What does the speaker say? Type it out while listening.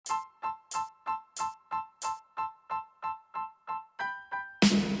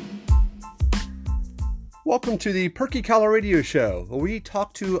Welcome to the Perky Collar Radio Show, where we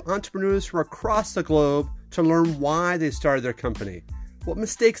talk to entrepreneurs from across the globe to learn why they started their company, what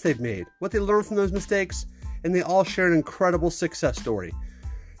mistakes they've made, what they learned from those mistakes, and they all share an incredible success story.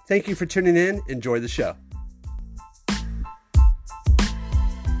 Thank you for tuning in. Enjoy the show.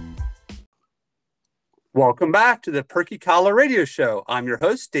 Welcome back to the Perky Collar Radio Show. I'm your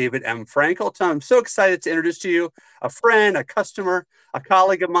host, David M. Frankel. I'm so excited to introduce to you a friend, a customer, a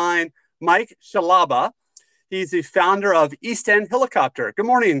colleague of mine, Mike Shalaba. He's the founder of East End Helicopter. Good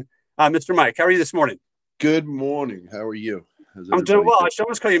morning, Mr. Mike. How are you this morning? Good morning. How are you? I'm doing well. I should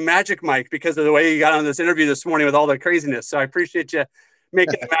almost call you Magic Mike because of the way you got on this interview this morning with all the craziness. So I appreciate you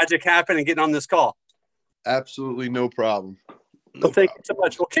making the magic happen and getting on this call. Absolutely no problem. Well, thank you so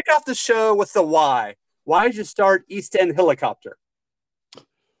much. We'll kick off the show with the why. Why did you start East End Helicopter?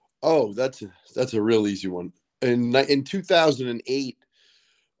 Oh, that's a real easy one. In 2008,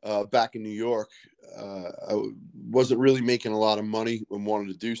 back in New York, I wasn't really making a lot of money and wanted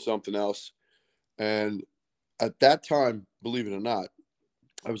to do something else. And at that time, believe it or not,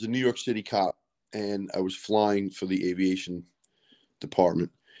 I was a New York City cop and I was flying for the aviation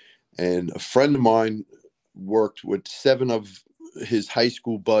department. And a friend of mine worked with 7 of his high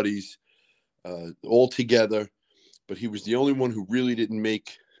school buddies all together, but he was the only one who really didn't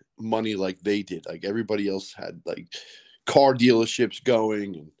make money like they did. Like everybody else had like car dealerships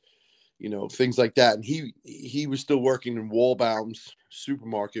going and things like that. And he was still working in Wallbaum's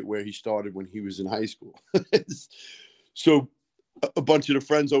supermarket where he started when he was in high school. So a bunch of the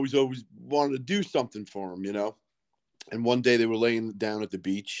friends always wanted to do something for him, And one day they were laying down at the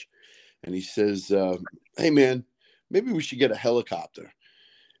beach and he says, hey man, maybe we should get a helicopter.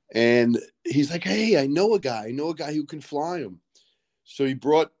 And he's like, hey, I know a guy who can fly him. So he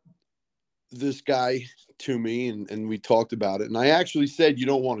brought this guy to me and we talked about it. And I actually said, you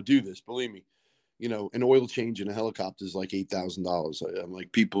don't want to do this. Believe me, an oil change in a helicopter is like $8,000. I'm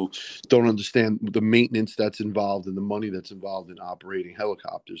like, people don't understand the maintenance that's involved and the money that's involved in operating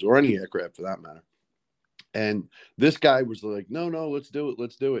helicopters or any aircraft for that matter. And this guy was like, no, let's do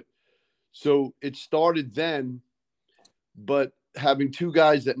it. So it started then, but having 2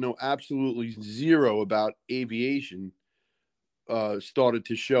 guys that know absolutely zero about aviation started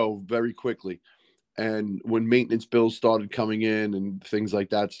to show very quickly. And when maintenance bills started coming in and things like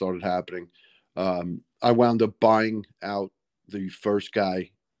that started happening, I wound up buying out the first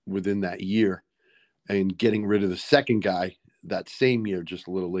guy within that year and getting rid of the second guy that same year, just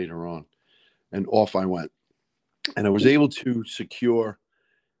a little later on. And off I went. And I was able to secure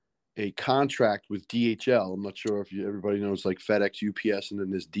a contract with DHL. I'm not sure if everybody knows like FedEx, UPS, and then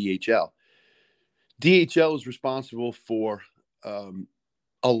there's DHL. DHL is responsible for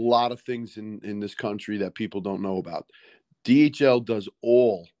a lot of things in this country that people don't know about. DHL does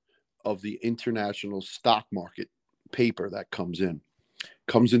all of the international stock market paper that comes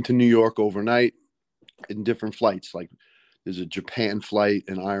into New York overnight in different flights. Like there's a Japan flight,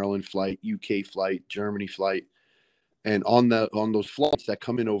 an Ireland flight, UK flight, Germany flight. And on those flights that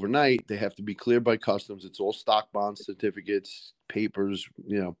come in overnight, they have to be cleared by customs. It's all stock bond certificates, papers.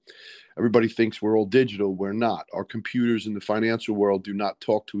 Everybody thinks we're all digital. We're not. Our computers in the financial world do not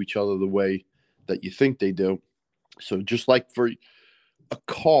talk to each other the way that you think they do. So just like for a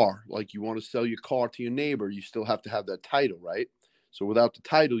car, like you want to sell your car to your neighbor, you still have to have that title, right? So without the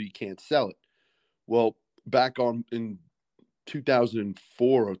title, you can't sell it. Well, back in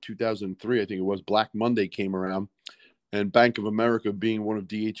 2004 or 2003, I think it was, Black Monday came around. And Bank of America, being one of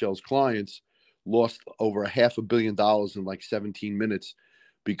DHL's clients, lost over $500 million in like 17 minutes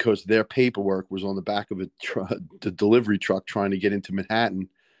because their paperwork was on the back of the delivery truck trying to get into Manhattan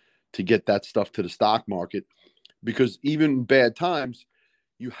to get that stuff to the stock market. Because even in bad times,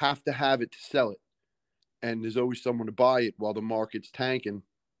 you have to have it to sell it. And there's always someone to buy it while the market's tanking.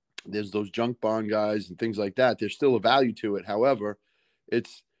 There's those junk bond guys and things like that. There's still a value to it. However, if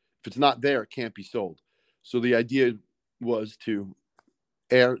it's not there, it can't be sold. So the idea was to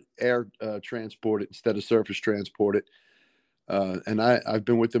air transport it instead of surface transport it. And I've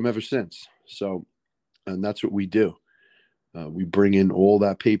been with them ever since. So, and that's what we do. We bring in all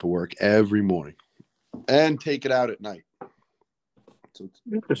that paperwork every morning and take it out at night. So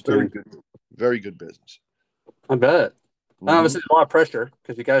it's very good business. I bet. Obviously, a lot of pressure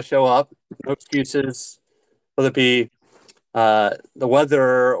because you got to show up. No excuses, whether it be the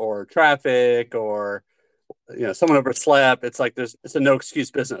weather or traffic or someone overslept. It's like it's a no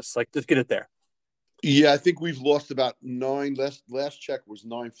excuse business. Like just get it there. Yeah, I think we've lost about 9. Last check was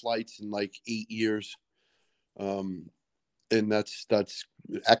 9 flights in like 8 years, and that's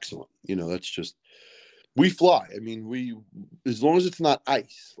excellent. That's just We fly. I mean, as long as it's not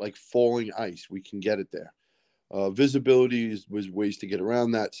ice, like falling ice, we can get it there. Visibility was ways to get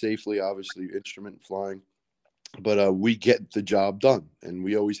around that safely, obviously instrument flying, but we get the job done, and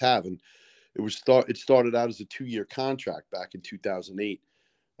we always have. And it started out as a 2-year contract back in 2008.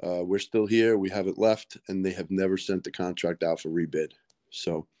 We're still here. We haven't left, and they have never sent the contract out for rebid.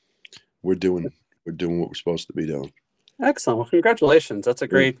 So we're doing what we're supposed to be doing. Excellent. Well, congratulations. That's a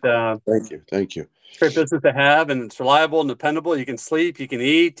great, Thank you. great business to have, and it's reliable and dependable. You can sleep, you can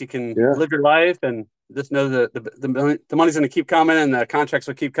eat, you can live your life, and just know that the money's going to keep coming, and the contracts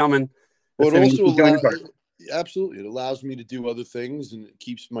will keep coming. Well, absolutely, it allows me to do other things, and it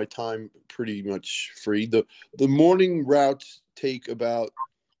keeps my time pretty much free. The morning routes take about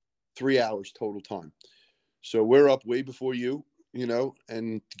 3 hours total time, so we're up way before you know,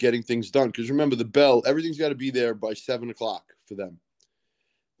 and getting things done. Because remember, the bell, everything's got to be there by 7 o'clock for them.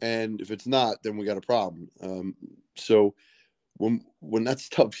 And if it's not, then we got a problem. So when that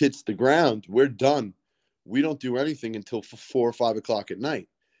stuff hits the ground, we're done. We don't do anything until 4 or 5 o'clock at night,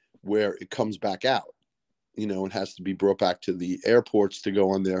 where it comes back out, you know, and has to be brought back to the airports to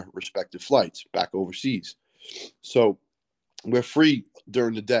go on their respective flights back overseas. So we're free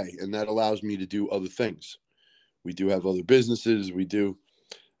during the day, and that allows me to do other things. We do have other businesses. I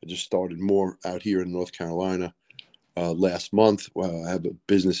just started more out here in North Carolina last month. I have a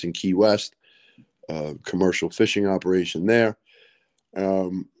business in Key West, commercial fishing operation there.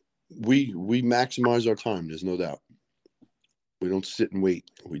 We maximize our time. There's no doubt. We don't sit and wait.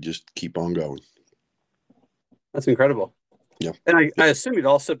 We just keep on going. That's incredible. Yeah. And I assume you'd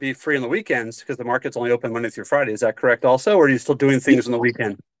also be free on the weekends because the market's only open Monday through Friday. Is that correct also? Or are you still doing things on the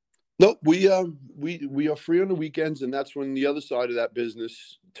weekend? No, we are free on the weekends, and that's when the other side of that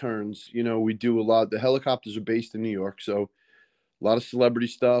business turns. You know, we do a lot. The helicopters are based in New York, so a lot of celebrity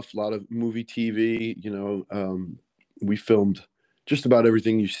stuff, a lot of movie, TV. You know, we filmed just about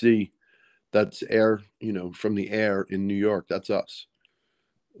everything you see that's air, you know, from the air in New York. That's us.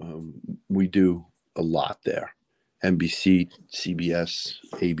 We do a lot there. NBC, CBS,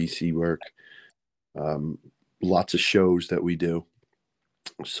 ABC work. Lots of shows that we do.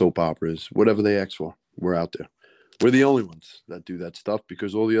 Soap operas, whatever they ask for, we're out there. We're the only ones that do that stuff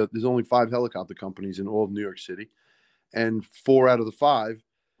because there's only 5 helicopter companies in all of New York City, and 4 out of the 5,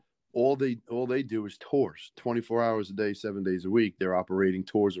 all they do is tours, 24 hours a day, 7 days a week. They're operating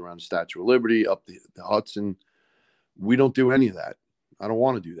tours around the Statue of Liberty, up the Hudson. We don't do any of that. I don't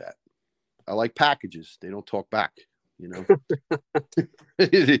want to do that. I like packages. They don't talk back, you know.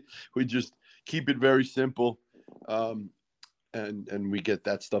 We just keep it very simple. And we get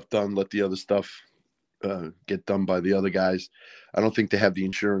that stuff done, let the other stuff get done by the other guys. I don't think they have the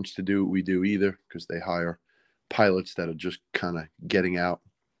insurance to do what we do either because they hire pilots that are just kind of getting out.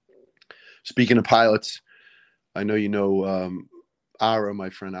 Speaking of pilots, I know you know Ara, my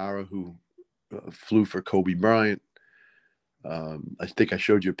friend Ara, who flew for Kobe Bryant. I think I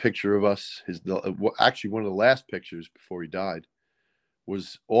showed you a picture of us. Actually, one of the last pictures before he died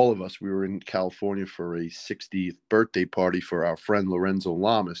was all of us. We were in California for a 60th birthday party for our friend Lorenzo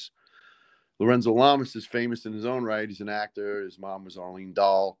Lamas. Lorenzo Lamas is famous in his own right. He's an actor. His mom was Arlene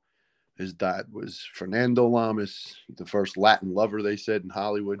Dahl. His dad was Fernando Lamas, the first Latin lover, they said, in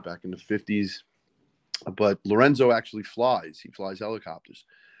Hollywood back in the 50s. But Lorenzo actually flies. He flies helicopters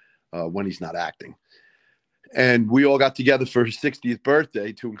when he's not acting. And we all got together for his 60th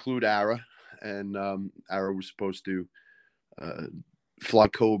birthday to include Ara. And Ara was supposed to fly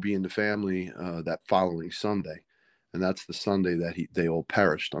Kobe and the family that following Sunday. And that's the Sunday that they all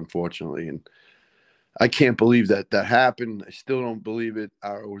perished, unfortunately. And I can't believe that happened. I still don't believe it.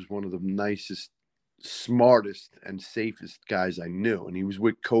 Ara was one of the nicest, smartest, and safest guys I knew. And he was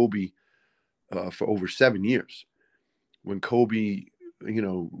with Kobe for over 7 years. When Kobe, you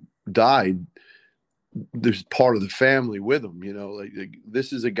know, died, there's part of the family with him, you know. Like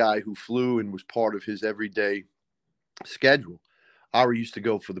this is a guy who flew and was part of his everyday schedule. Ara used to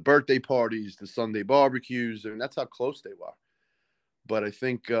go for the birthday parties, the Sunday barbecues, and that's how close they were. But I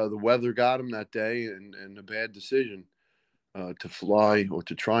think the weather got him that day, and a bad decision to fly or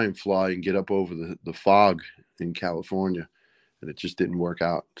to try and fly and get up over the fog in California, and it just didn't work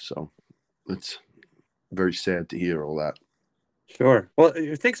out. So it's very sad to hear all that. Sure. Well,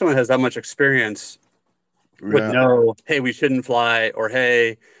 you think someone has that much experience would know, hey, we shouldn't fly, or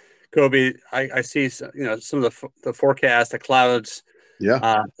hey, Kobe, I see, you know, some of the forecast, the clouds,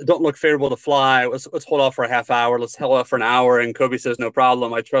 don't look favorable to fly. Let's hold off for a half hour. Let's hold off for an hour. And Kobe says, no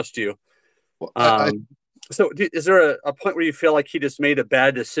problem. I trust you. Well, so is there a point where you feel like he just made a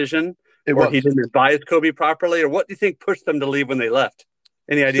bad decision, or he didn't advise Kobe properly, or what do you think pushed them to leave when they left?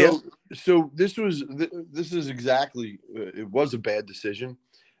 Any idea? So this is exactly it was a bad decision,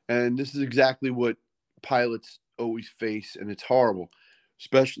 and this is exactly what pilots always face, and it's horrible,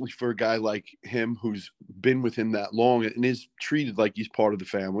 especially for a guy like him who's been with him that long and is treated like he's part of the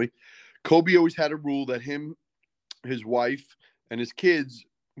family. Kobe always had a rule that him, his wife, and his kids,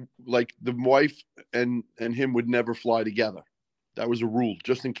 like the wife and him, would never fly together. That was a rule,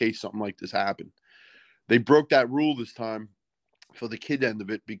 just in case something like this happened. They broke that rule this time for the kid end of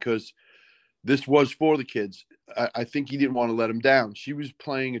it because this was for the kids. I think he didn't want to let him down. She was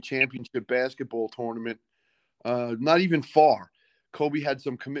playing a championship basketball tournament, not even far. Kobe had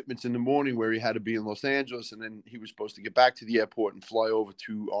some commitments in the morning where he had to be in Los Angeles, and then he was supposed to get back to the airport and fly over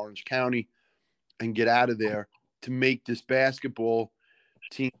to Orange County and get out of there to make this basketball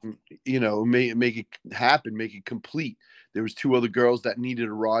team, make it happen, make it complete. There was two other girls that needed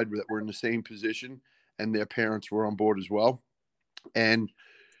a ride that were in the same position, and their parents were on board as well. And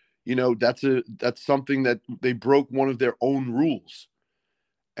that's something that they broke one of their own rules.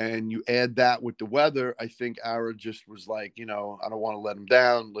 And you add that with the weather, I think Ara just was like, I don't want to let him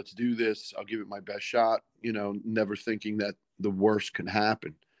down. Let's do this. I'll give it my best shot, never thinking that the worst can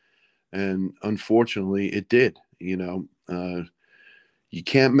happen. And unfortunately, it did. You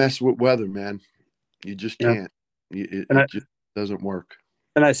can't mess with weather, man. You just Yeah. can't. And It just doesn't work.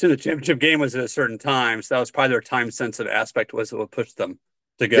 I assume the championship game was at a certain time, so that was probably their time sensitive aspect was what pushed them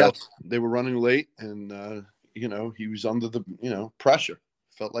to go. Yes, they were running late, and he was under the pressure.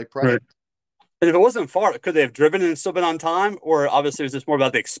 Felt like pressure. Right. And if it wasn't far, could they have driven and still been on time? Or obviously, it was just more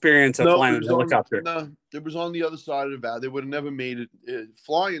about the experience of flying in a helicopter? It was on the other side of the valley. They would have never made it.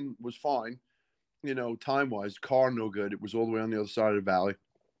 Flying was fine, time-wise. Car, no good. It was all the way on the other side of the valley.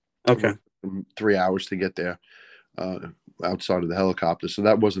 Okay. 3 hours to get there outside of the helicopter. So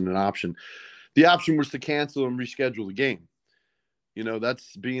that wasn't an option. The option was to cancel and reschedule the game.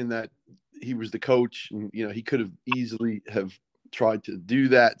 That's being that he was the coach, and, he could have easily have tried to do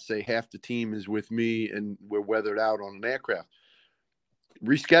that, say half the team is with me and we're weathered out on an aircraft.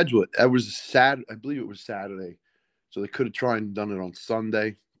 Reschedule it. That was Saturday. I believe it was Saturday. So they could have tried and done it on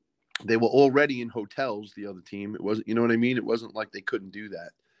Sunday. They were already in hotels, the other team. It wasn't, you know what I mean? It wasn't like they couldn't do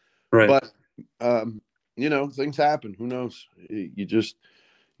that. Right. But, things happen. Who knows? You're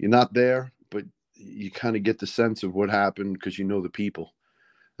not there, but you kind of get the sense of what happened because you know the people.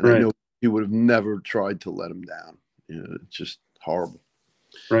 And right. I know he would have never tried to let him down. It's just horrible.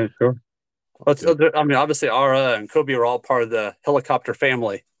 Right, sure. Well, obviously, Ara and Kobe are all part of the helicopter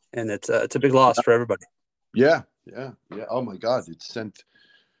family, and it's a big loss for everybody. Yeah. Oh my God, it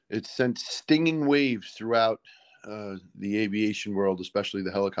sent stinging waves throughout the aviation world, especially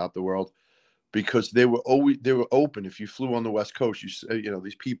the helicopter world, because they were open. If you flew on the West Coast,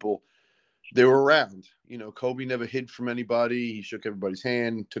 these people, they were around. Kobe never hid from anybody. He shook everybody's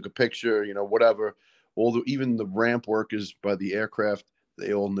hand, took a picture, whatever. Even the ramp workers by the aircraft,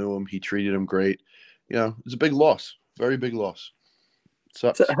 they all knew him. He treated them great. It's a big loss, very big loss.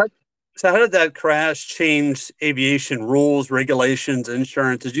 So how did that crash change aviation rules, regulations,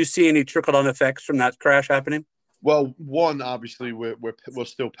 insurance? Did you see any trickle-down effects from that crash happening? Well, one, obviously, we're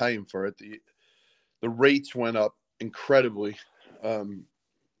still paying for it. The rates went up incredibly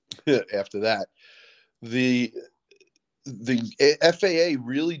after that. The FAA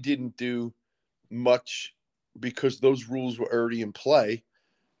really didn't do much because those rules were already in play.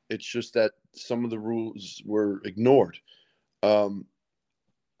 It's just that some of the rules were ignored.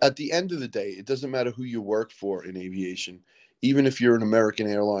 At the end of the day, it doesn't matter who you work for in aviation. Even if you're an American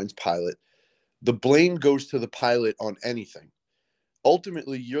Airlines pilot, the blame goes to the pilot on anything.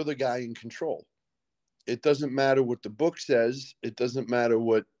 Ultimately, you're the guy in control. It doesn't matter what the book says. It doesn't matter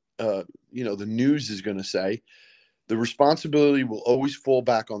what the news is going to say. The responsibility will always fall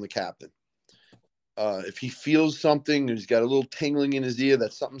back on the captain. If he feels something, he's got a little tingling in his ear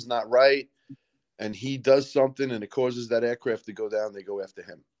that something's not right, and he does something and it causes that aircraft to go down, they go after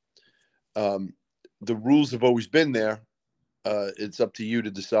him. The rules have always been there. It's up to you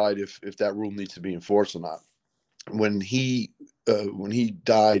to decide if that rule needs to be enforced or not. When he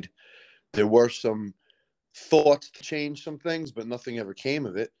died, there were some thoughts to change some things, but nothing ever came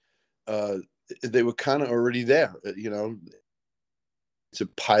of it. They were kind of already there. It's a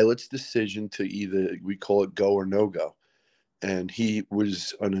pilot's decision to either, we call it go or no go. And he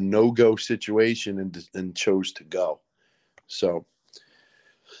was in a no-go situation and chose to go. So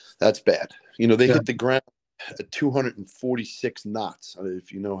that's bad. They hit the ground at 246 knots.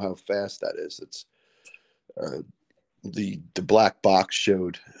 If you know how fast that is, it's the black box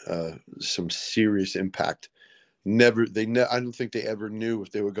showed some serious impact. I don't think they ever knew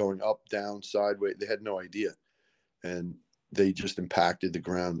if they were going up, down, sideways. They had no idea. And they just impacted the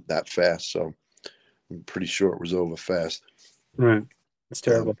ground that fast. So I'm pretty sure it was over fast. Right. It's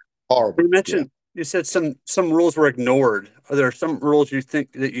terrible. Horrible. You mentioned, you said some rules were ignored. Are there some rules you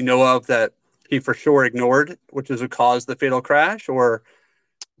think that you know of that he for sure ignored, which is what caused the fatal crash? Or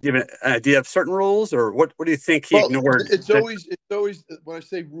do you have an idea of certain rules, or what do you think he ignored? It's always when I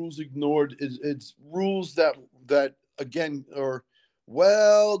say rules ignored, it's rules that again are,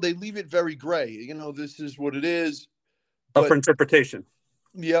 well, they leave it very gray. You know, this is what it is. Up for interpretation.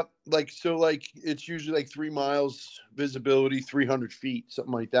 Yep. Like it's usually like 3 miles visibility, 300 feet,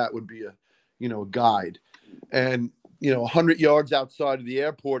 something like that would be a guide. And 100 yards outside of the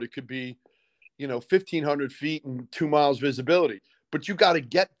airport, it could be 1,500 feet and 2 miles visibility. But you got to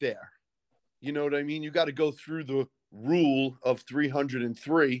get there. You know what I mean? You got to go through the rule of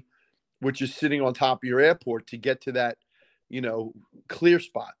 303, which is sitting on top of your airport, to get to that, clear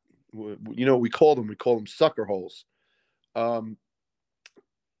spot. We call them sucker holes.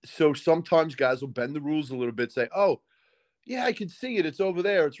 So sometimes guys will bend the rules a little bit, say, oh, yeah, I can see it. It's over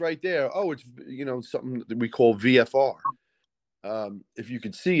there. It's right there. Oh, it's, something that we call VFR. If you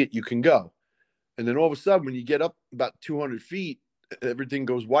can see it, you can go. And then all of a sudden, when you get up about 200 feet, everything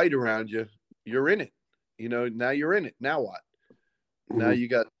goes white around you. You're in it. Now you're in it. Now what? Now you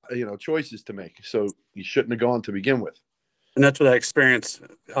got, choices to make. So you shouldn't have gone to begin with. And that's where that experience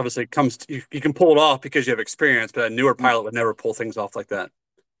obviously comes. You can pull it off because you have experience, but a newer pilot would never pull things off like that.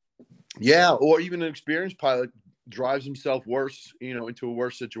 Yeah, or even an experienced pilot drives himself worse, into a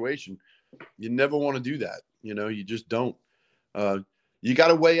worse situation. You never want to do that. You just don't. You got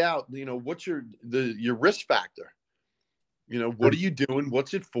to weigh out, what's your risk factor. What are you doing?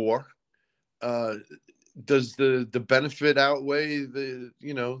 What's it for? Does the benefit outweigh the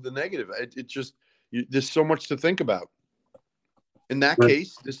negative? It just there's so much to think about. In that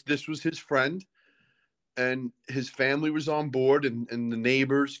case, this was his friend, and his family was on board, and the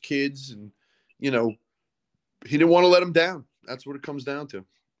neighbors, kids, and he didn't want to let him down. That's what it comes down to.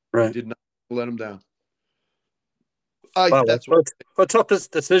 Right. He did not let him down. Wow, that's a tough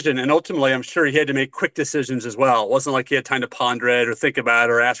decision, and ultimately, I'm sure he had to make quick decisions as well. It wasn't like he had time to ponder it or think about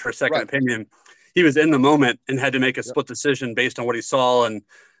it or ask for a second opinion. He was in the moment and had to make a split decision based on what he saw, and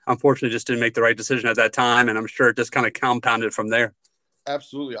unfortunately, just didn't make the right decision at that time. And I'm sure it just kind of compounded from there.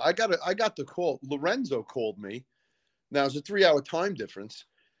 Absolutely, I got the call. Lorenzo called me. Now it's a 3-hour time difference,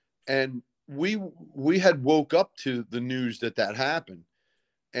 and we had woke up to the news that happened,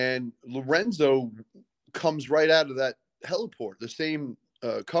 and Lorenzo comes right out of that heliport. The same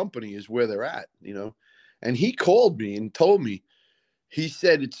company is where they're at, and he called me and told me, he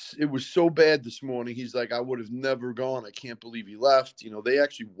said it was so bad this morning. He's like, I would have never gone. I can't believe he left. They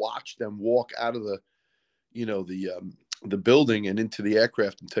actually watched them walk out of the building and into the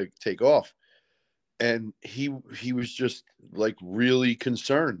aircraft and take off. And he was just like really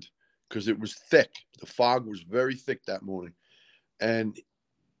concerned because it was thick. The fog was very thick that morning. And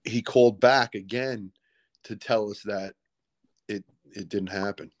he called back again to tell us that it didn't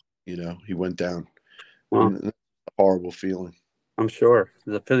happen. He went down. Wow. A horrible feeling. I'm sure.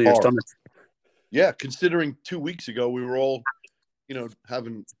 The pit of your stomach. Yeah, considering 2 weeks ago we were all,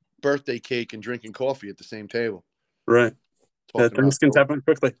 having birthday cake and drinking coffee at the same table. Right. Things can happen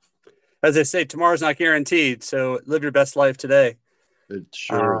quickly. As they say, tomorrow's not guaranteed, so live your best life today. It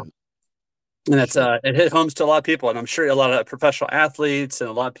sure is. And it's it hit home to a lot of people, and I'm sure a lot of professional athletes and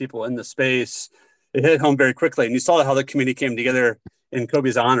a lot of people in the space. It hit home very quickly, and you saw how the community came together in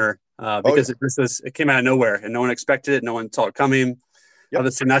Kobe's honor because it came out of nowhere, and no one expected it, no one saw it coming. Yep.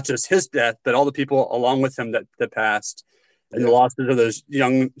 Obviously, not just his death, but all the people along with him that passed, and the losses of those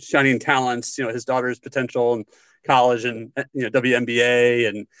young shining talents. His daughter's potential in college, and WNBA,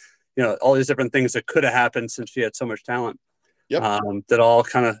 and all these different things that could have happened since she had so much talent. Yep. That all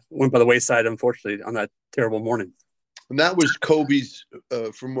kind of went by the wayside, unfortunately, on that terrible morning. And that was Kobe's,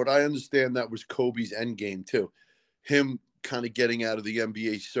 from what I understand, that was Kobe's end game too. Him kind of getting out of the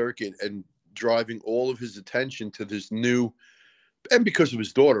NBA circuit and driving all of his attention to this new, and because of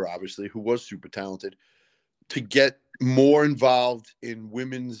his daughter, obviously, who was super talented, to get more involved in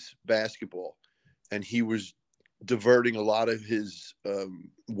women's basketball. And he was diverting a lot of his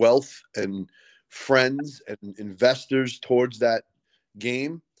wealth and friends and investors towards that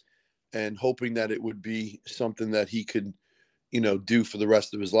game, and hoping that it would be something that he could, do for the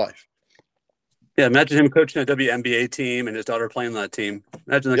rest of his life. Yeah, imagine him coaching a WNBA team and his daughter playing on that team.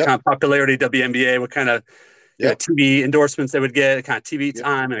 Imagine the kind of popularity of WNBA, what kind of TV endorsements they would get, the kind of TV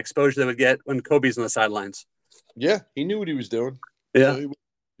time and exposure they would get when Kobe's on the sidelines. Yeah, he knew what he was doing. Yeah, he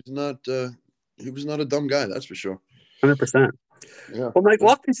was not a dumb guy, that's for sure. 100%. Yeah. Well, Mike,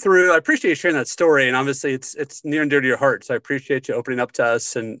 walk me through. I appreciate you sharing that story, and obviously, it's near and dear to your heart. So I appreciate you opening up to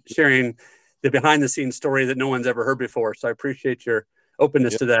us and sharing the behind the scenes story that no one's ever heard before. So I appreciate your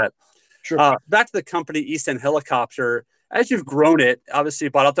openness Yeah. to that. Sure. Back to the company, East End Helicopter. As you've grown it, obviously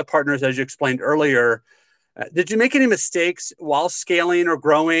you bought out the partners, as you explained earlier. Did you make any mistakes while scaling or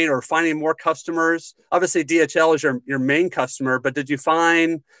growing or finding more customers? Obviously, DHL is your main customer, but did you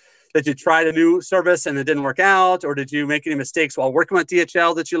find that you tried a new service and it didn't work out? Or did you make any mistakes while working with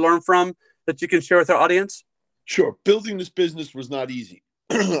DHL that you learned from that you can share with our audience? Sure. Building this business was not easy.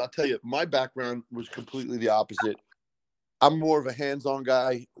 I'll tell you, my background was completely the opposite. I'm more of a hands-on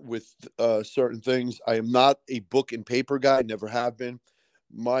guy with certain things. I am not a book and paper guy. Never have been.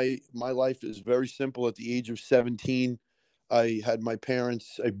 My life is very simple. At the age of 17, I had my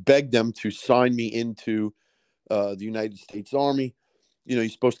parents. I begged them to sign me into the United States Army. You know,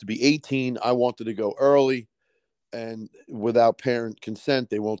 you're supposed to be 18. I wanted to go early, and without parent consent,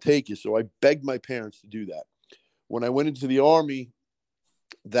 they won't take you. So I begged my parents to do that. When I went into the Army,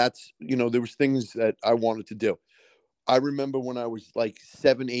 there was things that I wanted to do. I remember when I was like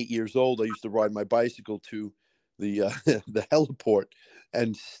 7, 8 years old, I used to ride my bicycle to the the heliport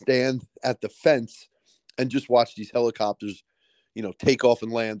and stand at the fence and just watch these helicopters, take off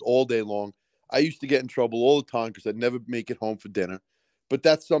and land all day long. I used to get in trouble all the time because I'd never make it home for dinner. But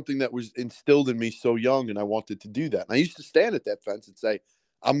that's something that was instilled in me so young, and I wanted to do that. And I used to stand at that fence and say,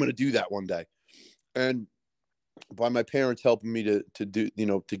 "I'm going to do that one day." And by my parents helping me to do,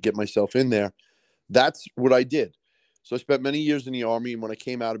 to get myself in there, that's what I did. So I spent many years in the Army, and when I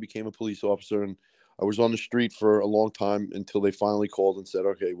came out, I became a police officer, and I was on the street for a long time until they finally called and said,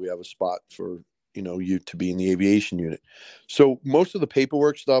 "Okay, we have a spot for you to be in the aviation unit." So most of the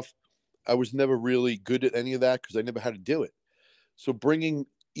paperwork stuff, I was never really good at any of that because I never had to do it. So bringing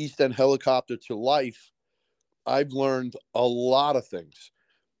East End Helicopter to life, I've learned a lot of things.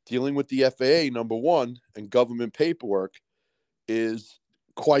 Dealing with the FAA, number one, and government paperwork is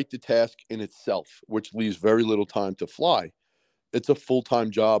quite the task in itself, which leaves very little time to fly. It's a full-time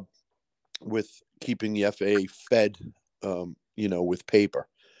job with keeping the FAA fed, with paper.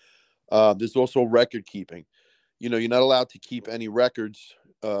 There's also record keeping. You're not allowed to keep any records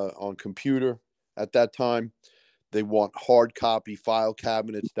on computer at that time. They want hard copy file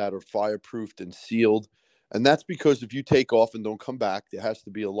cabinets that are fireproofed and sealed. And that's because if you take off and don't come back, there has to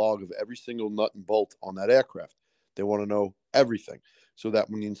be a log of every single nut and bolt on that aircraft. They want to know everything so that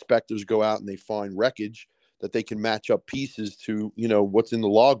when the inspectors go out and they find wreckage, that they can match up pieces to, what's in the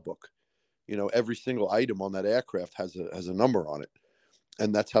logbook. Every single item on that aircraft has a number on it.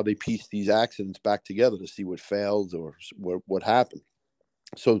 And that's how they piece these accidents back together to see what failed or what happened.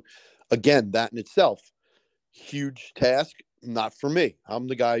 So again, that in itself, huge task, not for me. I'm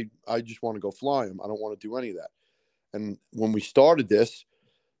the guy, I just want to go fly them. I don't want to do any of that. And when we started this,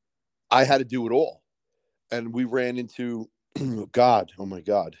 I had to do it all. And we ran into, oh my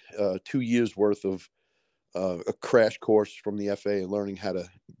God, 2 years worth of a crash course from the FAA and learning how to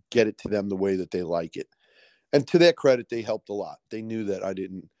get it to them the way that they like it. And to their credit, they helped a lot. They knew that I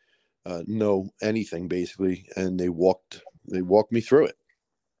didn't know anything basically, and they walked me through it.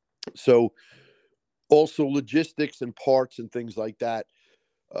 So also logistics and parts and things like that.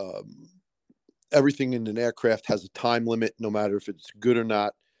 Everything in an aircraft has a time limit, no matter if it's good or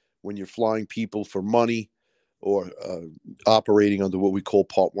not. When you're flying people for money or operating under what we call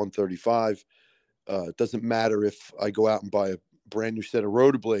Part 135, it doesn't matter if I go out and buy a brand new set of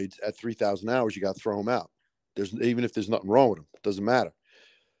rotor blades at 3,000 hours, you got to throw them out. Even if there's nothing wrong with them, it doesn't matter.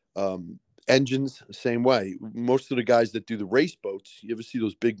 Engines, same way. Most of the guys that do the race boats, you ever see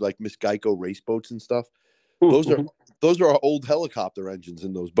those big like Miss Geico race boats and stuff? Mm-hmm. Those are our old helicopter engines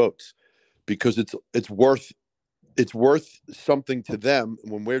in those boats because it's worth something to them.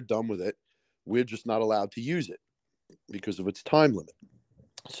 When we're done with it, we're just not allowed to use it because of its time limit.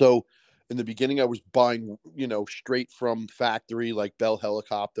 So in the beginning, I was buying, straight from factory like Bell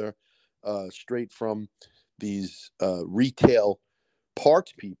Helicopter, straight from these retail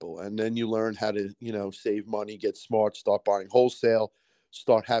parts people. And then you learn how to, save money, get smart, start buying wholesale,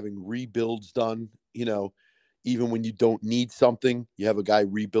 start having rebuilds done, even when you don't need something, you have a guy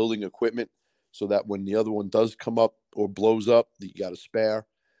rebuilding equipment so that when the other one does come up or blows up, that you got a spare.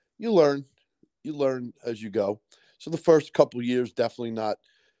 You learn as you go. So the first couple of years, definitely not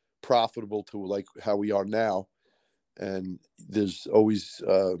profitable to like how we are now. And there's always,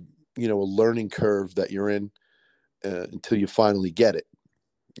 a learning curve that you're in until you finally get it,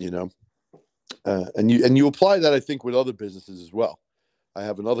 and you apply that, I think, with other businesses as well. I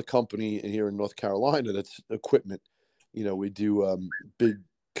have another company here in North Carolina that's equipment. We do big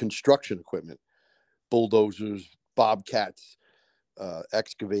construction equipment, bulldozers, bobcats.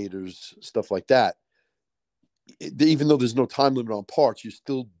 excavators, stuff like that. Even though there's no time limit on parts, you're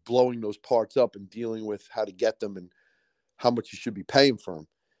still blowing those parts up and dealing with how to get them and how much you should be paying for them.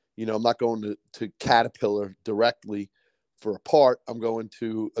 I'm not going to Caterpillar directly for a part. I'm going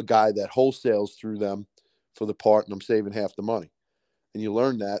to a guy that wholesales through them for the part, and I'm saving half the money. And you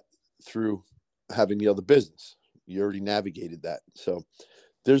learn that through having the other business. You already navigated that. So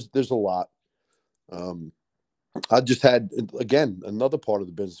there's a lot. I just had, again, another part of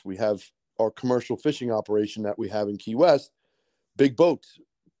the business. We have our commercial fishing operation that we have in Key West. Big boats,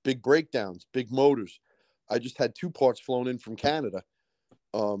 big breakdowns, big motors. I just had 2 parts flown in from Canada.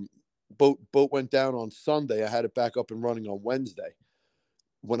 Boat went down on Sunday. I had it back up and running on Wednesday.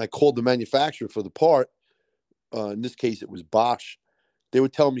 When I called the manufacturer for the part, in this case it was Bosch, they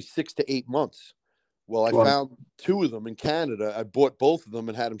would tell me 6 to 8 months. Well, I found 2 of them in Canada. I bought both of them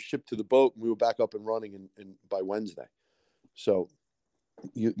and had them shipped to the boat, and we were back up and running by Wednesday. So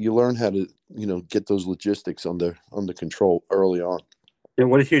you learn how to get those logistics under control early on. And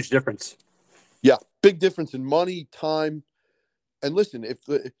what a huge difference. Yeah, big difference in money, time, and listen. If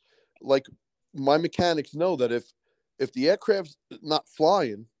like my mechanics know that if the aircraft's not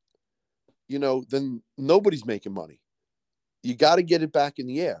flying, then nobody's making money. You got to get it back in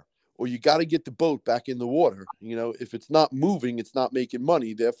the air, or you got to get the boat back in the water. If it's not moving, it's not making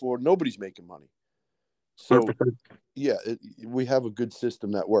money. Therefore, nobody's making money. So, 100%. yeah, we have a good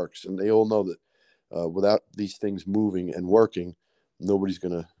system that works, and they all know that without these things moving and working, nobody's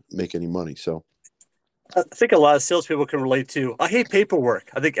going to make any money. So, I think a lot of salespeople can relate to. I hate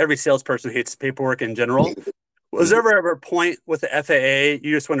paperwork. I think every salesperson hates paperwork in general. Was there ever a point with the FAA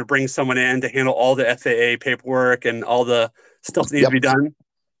you just want to bring someone in to handle all the FAA paperwork and all the stuff that needs to be done?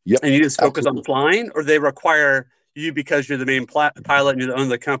 Yep. And you just focus Absolutely. on flying, or they require you, because you're the main pilot and you're the owner of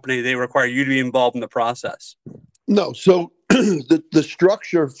the company, they require you to be involved in the process? No. So the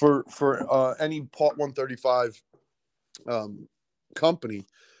structure for any Part 135 company,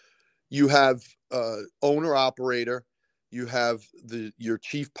 you have owner operator, you have your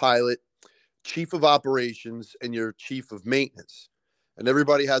chief pilot, chief of operations, and your chief of maintenance, and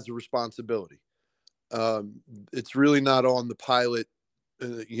everybody has a responsibility. It's really not on the pilot,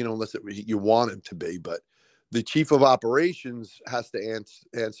 unless you want him to be, but the chief of operations has to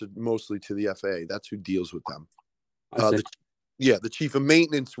answer mostly to the FAA. That's who deals with them. The chief of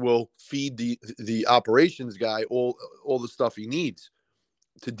maintenance will feed the operations guy all the stuff he needs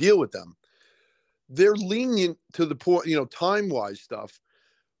to deal with them. They're lenient to the point, time-wise stuff,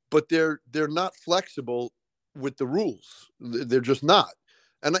 but they're not flexible with the rules. They're just not.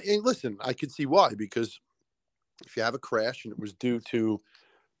 And listen, I could see why, because if you have a crash and it was due to,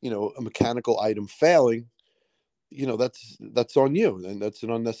 a mechanical item failing, that's on you, and that's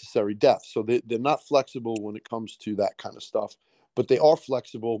an unnecessary death. So they're not flexible when it comes to that kind of stuff, but they are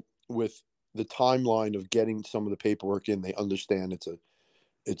flexible with the timeline of getting some of the paperwork in. They understand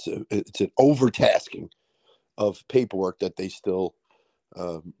it's an overtasking of paperwork that they still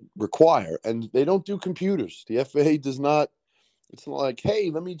require, and they don't do computers. The FAA does not. It's not like,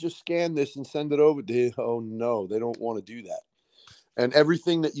 hey, let me just scan this and send it over to you. Oh no, they don't want to do that. And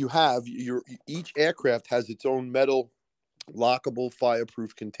everything that you have, each aircraft has its own metal lockable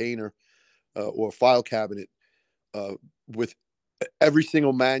fireproof container or file cabinet with every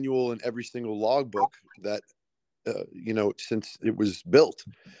single manual and every single logbook that since it was built.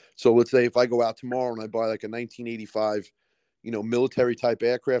 So let's say if I go out tomorrow and I buy like a 1985 military type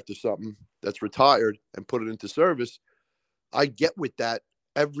aircraft or something that's retired and put it into service, I get with that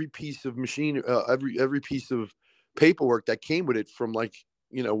every piece of machine, every piece of paperwork that came with it from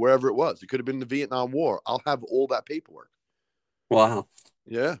wherever it was. It could have been the Vietnam War. I'll have all that paperwork. Wow.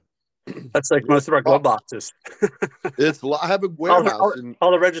 Yeah. That's like most of our glove boxes. I have a warehouse.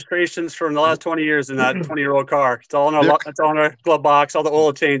 All the registrations from the last 20 years in that 20-year-old car. It's all in our glove box, all the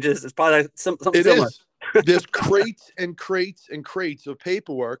oil changes. It's probably something similar. Is. There's crates and crates and crates of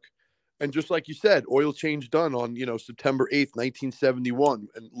paperwork. And just like you said, oil change done on, September 8th, 1971,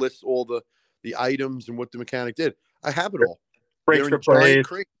 and lists all the items and what the mechanic did. I have it all. Brakes replaced,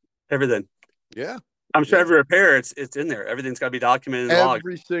 everything. Yeah. I'm sure every repair, it's in there. Everything's got to be documented and logged.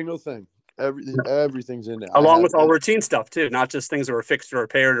 Every single thing. Everything's in there. Along with all routine stuff, too. Not just things that were fixed or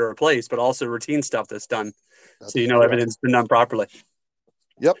repaired or replaced, but also routine stuff that's done. So everything's been done properly.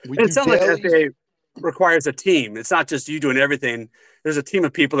 Yep. It sounds like FAA requires a team. It's not just you doing everything. There's a team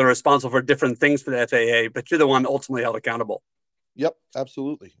of people that are responsible for different things for the FAA, but you're the one ultimately held accountable. Yep,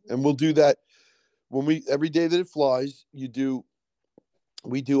 absolutely. And we'll do that when every day that it flies.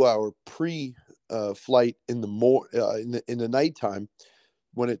 We do our pre-flight in the nighttime.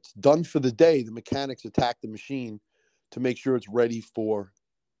 When it's done for the day, the mechanics attack the machine to make sure it's ready for,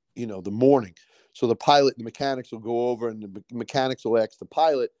 the morning. So the pilot and the mechanics will go over, and the mechanics will ask the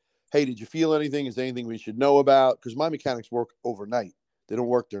pilot, hey, did you feel anything? Is there anything we should know about? Because my mechanics work overnight. They don't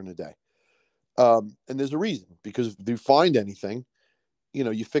work during the day. And there's a reason, because if you find anything,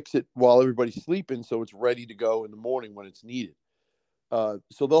 you fix it while everybody's sleeping, so it's ready to go in the morning when it's needed.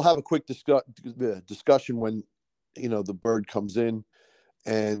 So they'll have a quick discussion when, the bird comes in.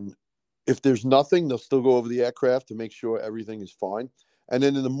 And if there's nothing, they'll still go over the aircraft to make sure everything is fine. And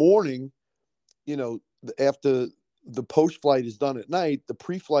then in the morning, after the post-flight is done at night, the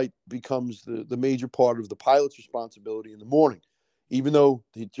pre-flight becomes the major part of the pilot's responsibility in the morning. Even though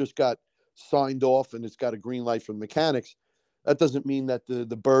he just got signed off and it's got a green light from the mechanics, that doesn't mean that the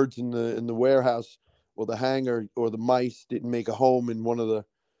birds in the warehouse or the hangar or the mice didn't make a home in one of the,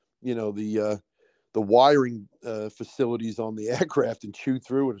 the wiring facilities on the aircraft and chew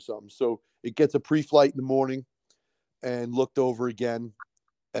through it or something. So it gets a pre-flight in the morning and looked over again,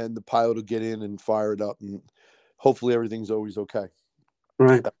 and the pilot will get in and fire it up, and hopefully everything's always okay.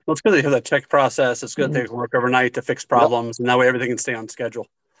 Right. Well, it's good to have that check process. It's good they work overnight to fix problems, and that way everything can stay on schedule.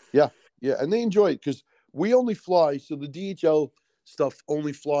 Yeah. And they enjoy it because we only fly. So the DHL stuff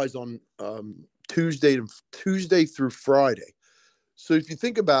only flies on Tuesday through Friday. So if you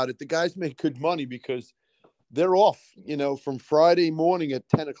think about it, the guys make good money because they're off, from Friday morning at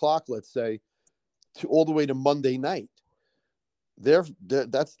 10 o'clock, let's say, to all the way to Monday night.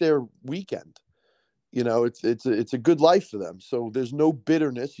 That's their weekend. It's a good life for them. So there's no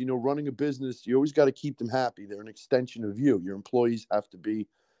bitterness. Running a business, you always got to keep them happy. They're an extension of you. Your employees have to be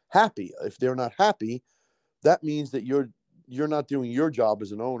happy. If they're not happy, that means that you're not doing your job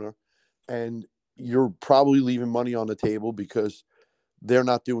as an owner, and you're probably leaving money on the table because they're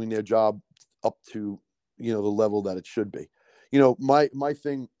not doing their job up to, the level that it should be. My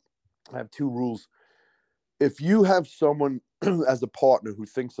thing, I have two rules. If you have someone as a partner who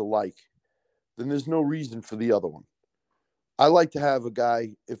thinks alike, then there's no reason for the other one. I like to have a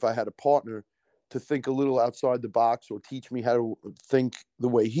guy, if I had a partner, to think a little outside the box or teach me how to think the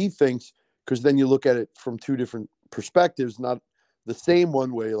way he thinks, because then you look at it from two different perspectives, not the same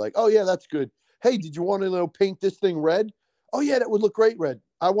one where you're like, oh, yeah, that's good. Hey, did you want to paint this thing red? Oh, yeah, that would look great red.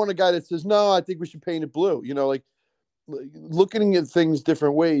 I want a guy that says, no, I think we should paint it blue. Looking at things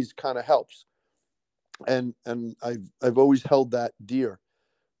different ways kind of helps. And I've always held that dear.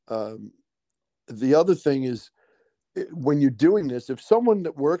 The other thing is, when you're doing this, if someone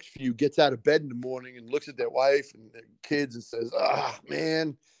that works for you gets out of bed in the morning and looks at their wife and their kids and says,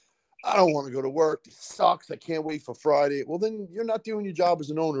 man, I don't want to go to work. It sucks. I can't wait for Friday. Well, then you're not doing your job as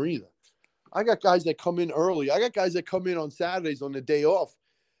an owner either. I got guys that come in early. I got guys that come in on Saturdays on the day off.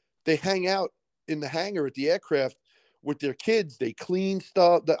 They hang out in the hangar at the aircraft with their kids. They clean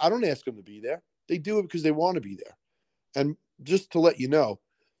stuff. I don't ask them to be there. They do it because they want to be there. And just to let you know,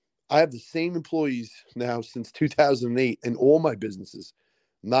 I have the same employees now since 2008 in all my businesses,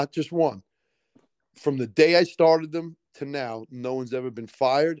 not just one. From the day I started them to now, no one's ever been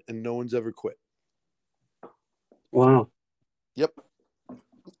fired and no one's ever quit. Wow. Yep.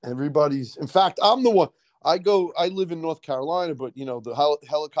 In fact, I'm the one. I live in North Carolina, but the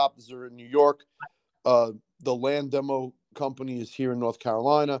helicopters are in New York. The land demo company is here in North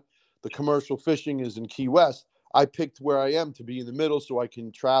Carolina. The commercial fishing is in Key West. I picked where I am to be in the middle so I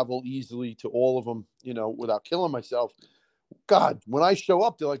can travel easily to all of them, without killing myself. God, when I show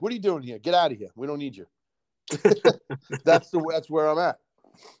up, they're like, what are you doing here? Get out of here. We don't need you. That's where I'm at.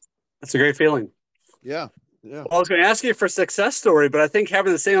 That's a great feeling. Yeah. Yeah. Well, I was going to ask you for a success story, but I think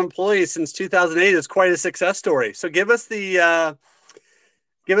having the same employees since 2008 is quite a success story. So give us the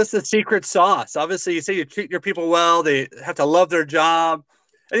secret sauce. Obviously, you say you treat your people well. They have to love their job.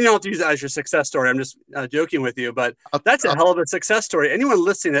 And you don't have to use that as your success story. I'm just joking with you, but that's a hell of a success story. Anyone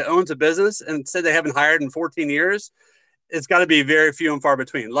listening that owns a business and said they haven't hired in 14 years, it's got to be very few and far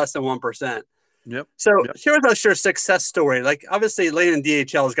between, less than 1%. Yep. So share with us your success story. Like obviously laying in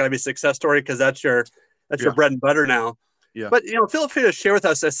DHL has got to be a success story because that's your bread and butter now. Yeah. But feel free to share with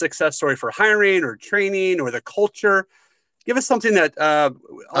us a success story for hiring or training or the culture. Give us something that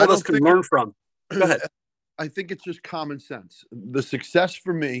all of us can learn from. Go ahead. I think it's just common sense. The success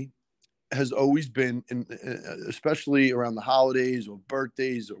for me has always been, especially around the holidays or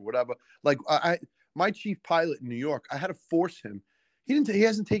birthdays or whatever. Like my chief pilot in New York, I had to force him. He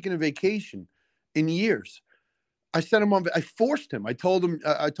hasn't taken a vacation in years. I sent him on. I forced him. I told him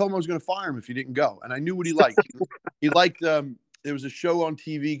I was going to fire him if he didn't go, and I knew what he liked. He liked. There was a show on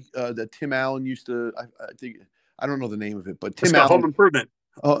TV that Tim Allen used to. I think I don't know the name of it, but Tim Allen. Home Improvement.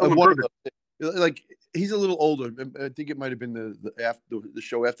 Home Improvement. Like he's a little older. I think it might have been the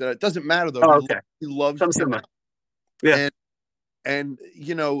show after that. It doesn't matter though. Oh, okay. He loves. Yeah. And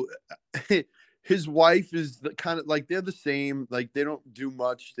you know, his wife is the kind of like, they're the same, like they don't do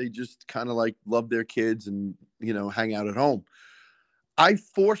much, they just kind of like love their kids and, you know, hang out at home. I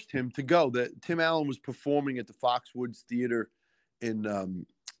forced him to go. That Tim Allen was performing at the Foxwoods Theater in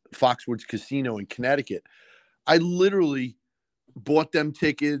Foxwoods Casino in Connecticut. I literally bought them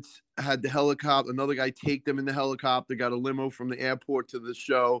tickets, had the helicopter, another guy take them in the helicopter, got a limo from the airport to the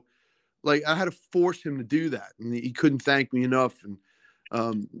show. Like, I had to force him to do that, and he couldn't thank me enough. And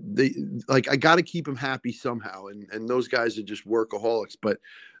they, like, I got to keep him happy somehow. And those guys are just workaholics. But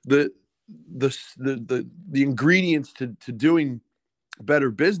the the ingredients to doing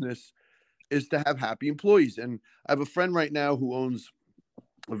better business is to have happy employees. And I have a friend right now who owns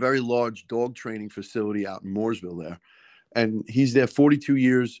a very large dog training facility out in Mooresville there, and he's there 42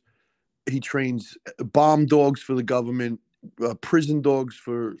 years. He trains bomb dogs for the government, prison dogs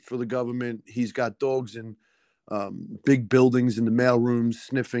for the government. He's got dogs in big buildings in the mail rooms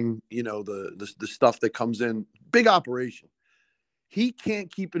sniffing, you know, the stuff that comes in. Big operation. He can't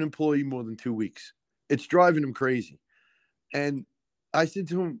keep an employee more than 2 weeks. It's driving him crazy. And I said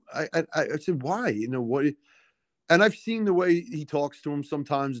to him, I said, why? You know what? And I've seen the way he talks to him.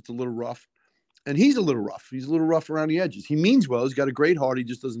 Sometimes it's a little rough. And he's a little rough. He's a little rough around the edges. He means well. He's got a great heart. He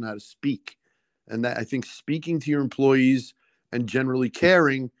just doesn't know how to speak. And that, I think, speaking to your employees and generally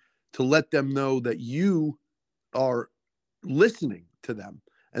caring to let them know that you are listening to them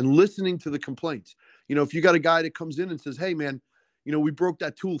and listening to the complaints. You know, if you got a guy that comes in and says, hey, man, you know, we broke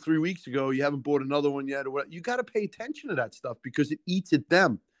that tool 3 weeks ago. You haven't bought another one yet. Or what? You got to pay attention to that stuff because it eats at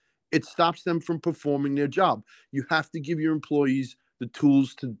them. It stops them from performing their job. You have to give your employees the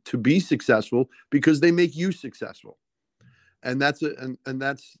tools to be successful because they make you successful. And that's and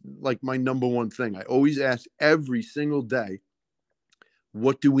that's like my number one thing. I always ask every single day,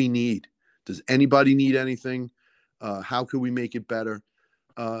 what do we need? Does anybody need anything? How can we make it better?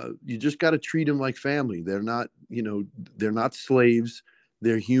 You just got to treat them like family. They're not, you know, they're not slaves.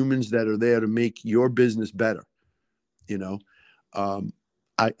 They're humans that are there to make your business better. You know,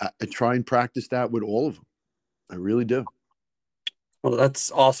 I try and practice that with all of them. I really do. Well, that's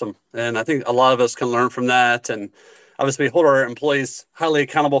awesome. And I think a lot of us can learn from that. And obviously, we hold our employees highly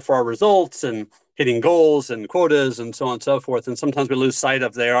accountable for our results and hitting goals and quotas and so on and so forth. And sometimes we lose sight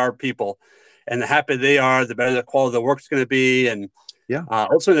of they are people. And the happier they are, the better the quality of the work is going to be. And Yeah.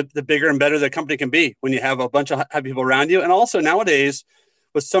 ultimately, the bigger and better the company can be when you have a bunch of happy people around you. And also nowadays,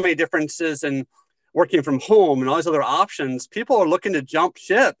 with so many differences in working from home and all these other options, people are looking to jump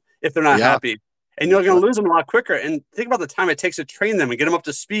ship if they're not happy. And you're going to lose them a lot quicker. And think about the time it takes to train them and get them up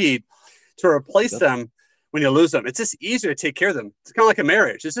to speed to replace them when you lose them. It's just easier to take care of them. It's kind of like a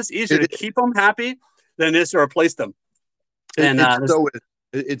marriage. It's just easier to keep them happy than it is to replace them. And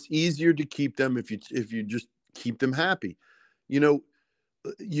it's easier to keep them if you just keep them happy. You know,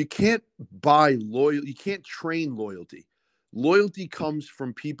 you can't buy loyalty. You can't train loyalty. Loyalty comes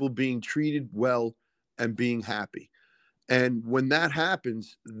from people being treated well and being happy. And when that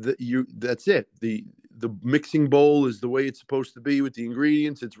happens, that's it. The mixing bowl is the way it's supposed to be with the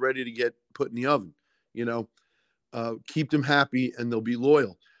ingredients. It's ready to get put in the oven. You know, keep them happy and they'll be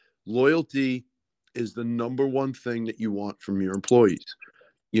loyal. Loyalty is the number one thing that you want from your employees.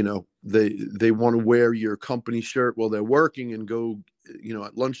 You know, they want to wear your company shirt while they're working and go, you know,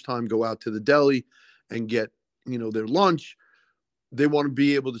 at lunchtime, go out to the deli and get, you know, their lunch. They want to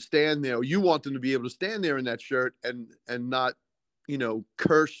be able to stand there, or you want them to be able to stand there in that shirt and not, you know,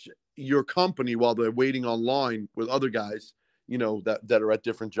 curse your company while they're waiting online with other guys, you know, that are at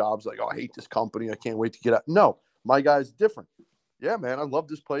different jobs. Like, oh, I hate this company. I can't wait to get out. No, my guy's different. Yeah, man, I love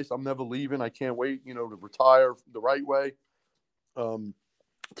this place. I'm never leaving. I can't wait, you know, to retire the right way.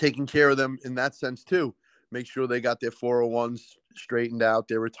 Taking care of them in that sense too. Make sure they got their 401s straightened out,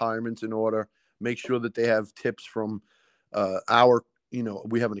 their retirements in order. Make sure that they have tips from our, you know,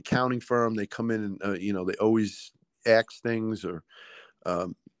 we have an accounting firm. They come in and, you know, they always ask things or,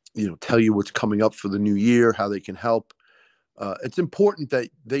 you know, tell you what's coming up for the new year, how they can help. It's important that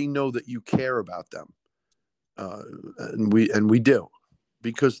they know that you care about them. And we do,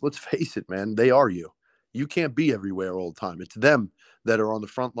 because let's face it, man, they are you. You can't be everywhere all the time. It's them that are on the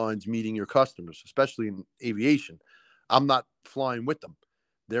front lines meeting your customers, especially in aviation. I'm not flying with them.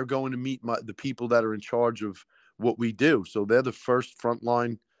 They're going to meet the people that are in charge of what we do. So they're the first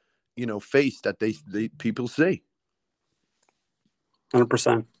frontline, you know, face that they people see.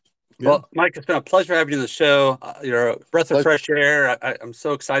 100%. Yeah. Well, Mike, it's been a pleasure having you on the show. You're a breath of fresh air. I'm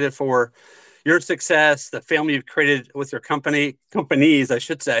so excited for your success, the family you've created with your companies, I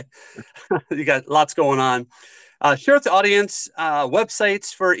should say. You got lots going on. Share with the audience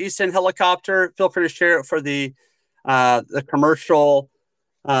websites for East End Helicopter. Feel free to share it for the the commercial,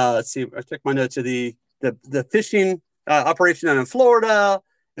 let's see, I took my notes of the fishing operation down in Florida,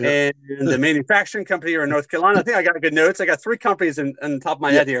 and the manufacturing company here in North Carolina. I think I got good notes. I got 3 companies on the top of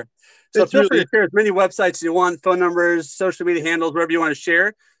my head here. So feel free to share as many websites as you want, phone numbers, social media handles, wherever you want to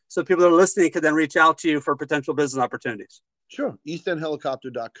share, so people that are listening can then reach out to you for potential business opportunities. Sure.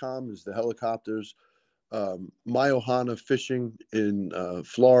 EastEndHelicopter.com is the helicopters. Myohana Fishing in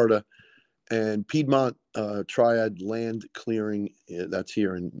Florida, and Piedmont Triad Land Clearing, that's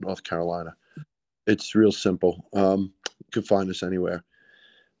here in North Carolina. It's real simple. You can find us anywhere.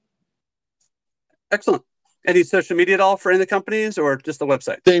 Excellent. Any social media at all for any of the companies, or just the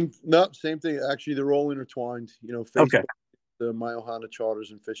website? Same thing. Actually, they're all intertwined. Facebook, okay. The Myohana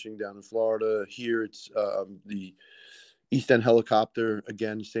Charters and Fishing down in Florida. Here it's the East End Helicopter,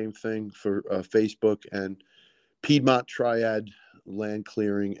 again, same thing for Facebook, and Piedmont Triad Land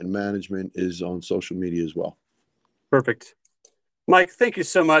Clearing and Management is on social media as well. Perfect. Mike, thank you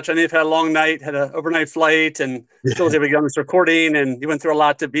so much. I know you've had a long night, had an overnight flight, and still was able to get on this recording, and you went through a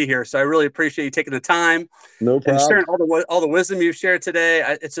lot to be here. So I really appreciate you taking the time. No problem. And sharing all the wisdom you've shared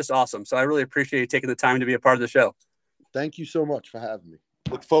today. It's just awesome. So I really appreciate you taking the time to be a part of the show. Thank you so much for having me.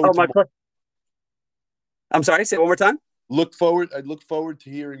 Look forward to I'm sorry, say it one more time. I look forward to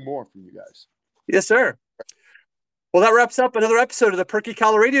hearing more from you guys. Yes, sir. Well, that wraps up another episode of the Perky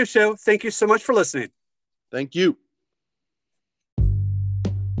Collar Radio Show. Thank you so much for listening. Thank you.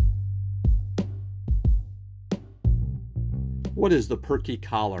 What is the Perky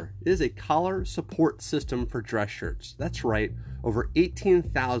Collar? It is a collar support system for dress shirts. That's right, over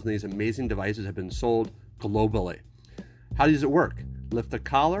 18,000 of these amazing devices have been sold globally. How does it work? Lift the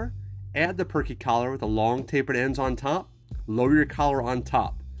collar, add the Perky Collar with the long tapered ends on top, lower your collar on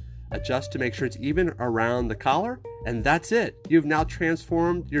top, adjust to make sure it's even around the collar, and that's it. You've now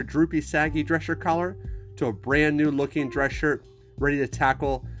transformed your droopy, saggy dress shirt collar to a brand new looking dress shirt ready to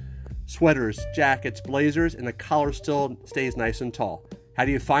tackle sweaters, jackets, blazers, and the collar still stays nice and tall. How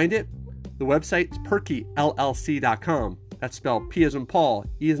do you find it? The website is perkyllc.com. That's spelled P as in Paul,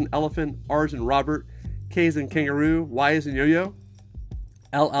 E as in elephant, R as in Robert, K as in kangaroo, Y as in yo-yo,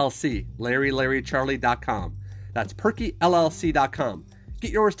 LLC, LarryCharlie.com. That's perkyllc.com.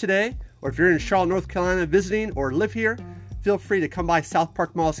 Get yours today, or if you're in Charlotte, North Carolina visiting or live here, feel free to come by South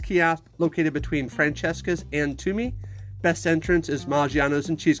Park Mall's kiosk located between Francesca's and Toomey. Best entrance is Maggiano's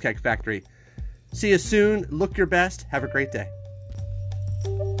and Cheesecake Factory. See you soon. Look your best. Have a great day.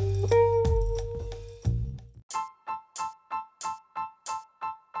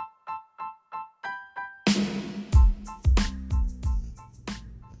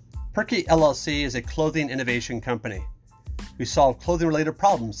 Perky LLC is a clothing innovation company. We solve clothing-related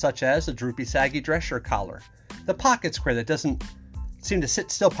problems such as the droopy, saggy dress shirt collar, the pocket square that doesn't seem to sit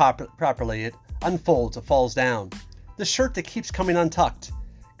still properly. It unfolds, it falls down. The shirt that keeps coming untucked,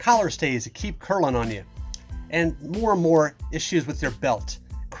 collar stays that keep curling on you, and more issues with your belt,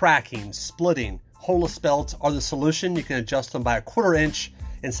 cracking, splitting. Holeless belts are the solution. You can adjust them by a 1/4 inch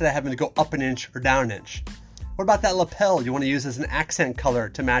instead of having to go up an inch or down an inch. What about that lapel you want to use as an accent color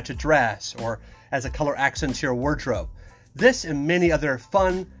to match a dress or as a color accent to your wardrobe? This and many other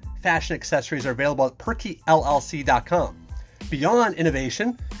fun fashion accessories are available at perkyllc.com. Beyond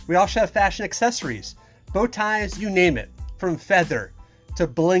innovation, we also have fashion accessories. Bow ties, you name it, from feather to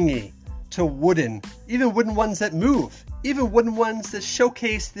blingy to wooden, even wooden ones that move, even wooden ones that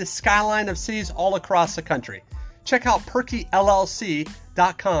showcase the skyline of cities all across the country. Check out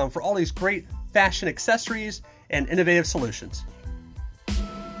perkyllc.com for all these great fashion accessories and innovative solutions.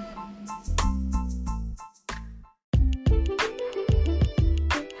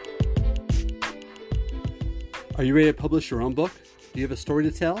 Are you ready to publish your own book? Do you have a story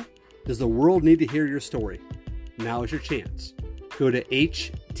to tell? Does the world need to hear your story? Now is your chance. Go to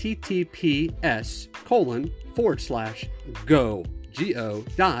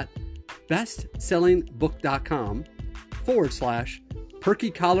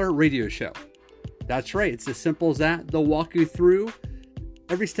Collar Radio Show. That's right, it's as simple as that. They'll walk you through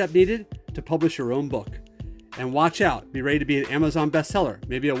every step needed to publish your own book. And watch out, be ready to be an Amazon bestseller,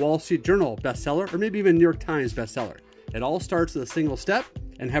 maybe a Wall Street Journal bestseller, or maybe even a New York Times bestseller. It all starts with a single step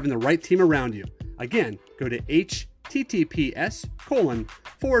and having the right team around you. Again, go to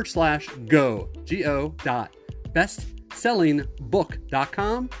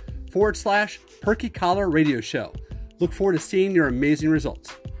https://bestsellingbook.com/Perky Collar Radio Show. Look forward to seeing your amazing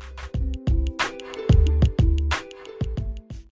results.